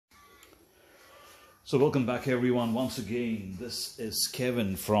So welcome back everyone. Once again, this is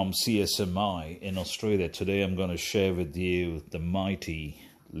Kevin from CSMI in Australia. Today I'm going to share with you the mighty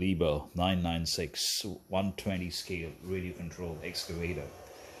L996 120 scale radio control excavator.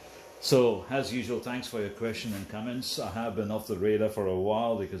 So as usual, thanks for your question and comments. I have been off the radar for a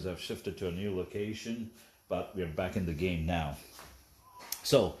while because I've shifted to a new location, but we're back in the game now.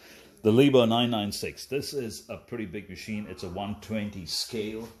 So the L996, this is a pretty big machine. It's a 120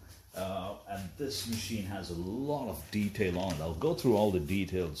 scale. And this machine has a lot of detail on it. I'll go through all the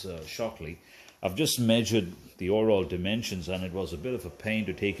details shortly. I've just measured the overall dimensions, and it was a bit of a pain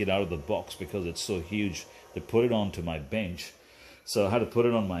to take it out of the box because it's so huge to put it onto my bench. So I had to put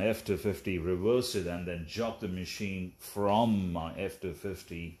it on my F250, reverse it, and then jog the machine from my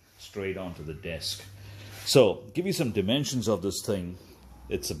F250 straight onto the desk. So give you some dimensions of this thing.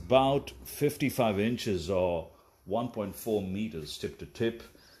 It's about 55 inches or 1.4 meters tip to tip.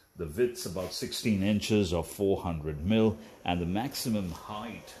 The width's about 16 inches or 400 mil, and the maximum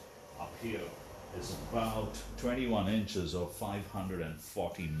height up here is about 21 inches or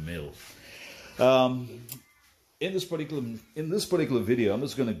 540 mil. In this particular video, I'm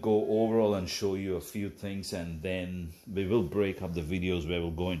just going to go overall and show you a few things, and then we will break up the videos where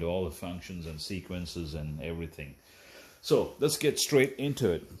we'll go into all the functions and sequences and everything. So let's get straight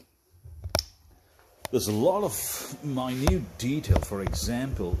into it. There's a lot of minute detail. For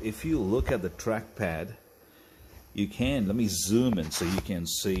example, if you look at the trackpad, you can, let me zoom in so you can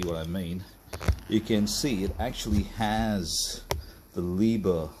see what I mean. You can see it actually has the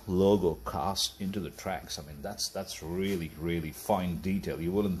Liebherr logo cast into the tracks. I mean, that's really, really fine detail.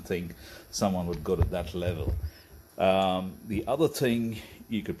 You wouldn't think someone would go to that level. The other thing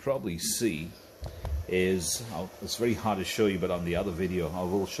you could probably see is, it's very hard to show you, but on the other video, I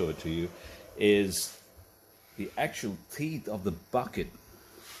will show it to you, is the actual teeth of the bucket.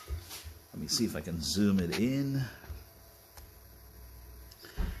 Let me see if I can zoom it in.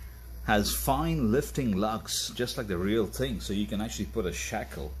 Has fine lifting lugs, just like the real thing. So you can actually put a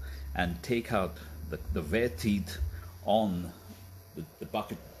shackle and take out the wear teeth on the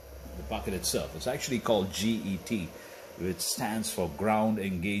bucket itself. It's actually called GET, which stands for ground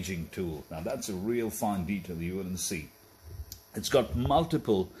engaging tool. Now that's a real fine detail you wouldn't see. It's got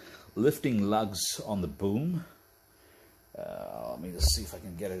multiple lifting lugs on the boom. Let me just see if I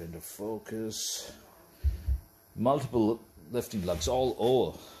can get it into focus. Multiple lifting lugs all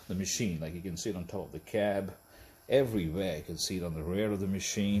over the machine, like you can see it on top of the cab, everywhere. You can see it on the rear of the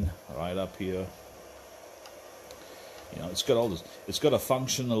machine, right up here. You know, it's got all this. It's got a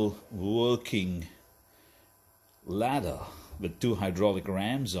functional working ladder with 2 hydraulic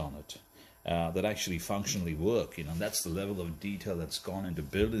rams on it. That actually functionally work, you know. That's the level of detail that's gone into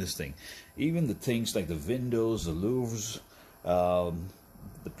building this thing. Even the things like the windows, the louvers,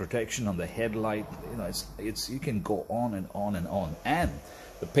 the protection on the headlight, you know, it's you can go on and on and on. And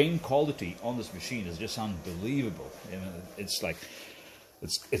the paint quality on this machine is just unbelievable. You know, it's like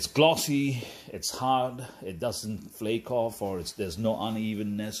it's glossy, it's hard, it doesn't flake off, or there's no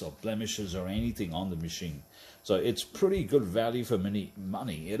unevenness or blemishes or anything on the machine. So it's pretty good value for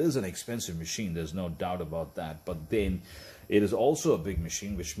money. It is an expensive machine, there's no doubt about that. But then it is also a big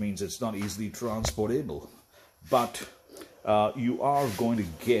machine, which means it's not easily transportable. But you are going to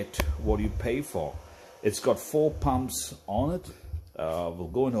get what you pay for. It's got 4 pumps on it.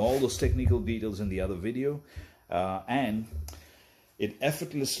 We'll go into all those technical details in the other video. And it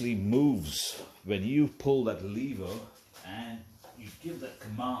effortlessly moves when you pull that lever and you give that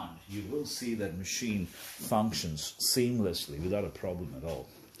command. You will see that machine functions seamlessly without a problem at all.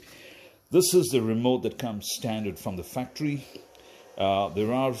 This is the remote that comes standard from the factory.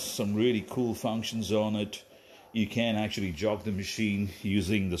 There are some really cool functions on it. You can actually jog the machine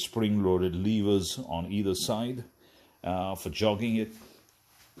using the spring-loaded levers on either side for jogging it.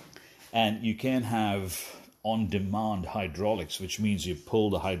 And you can have on-demand hydraulics, which means you pull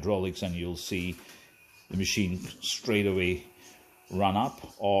the hydraulics and you'll see the machine straight away run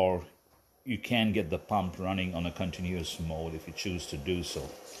up, or you can get the pump running on a continuous mode if you choose to do so.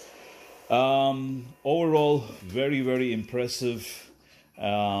 Overall, very, very impressive.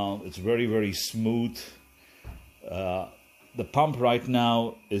 It's very, very smooth. The pump right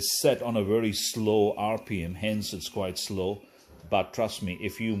now is set on a very slow RPM, hence it's quite slow. But trust me,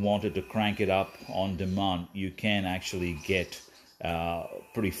 if you wanted to crank it up on demand, you can actually get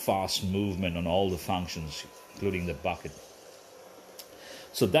pretty fast movement on all the functions, including the bucket.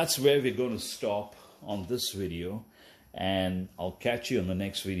 So that's where we're going to stop on this video, and I'll catch you on the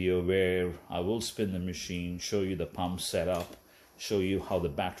next video where I will spin the machine, show you the pump setup, show you how the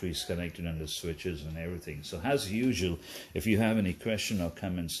battery is connected and the switches and everything. So as usual, if you have any question or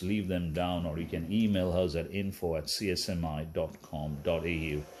comments, leave them down, or you can email us at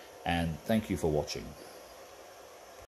info@csmi.com.au. And thank you for watching.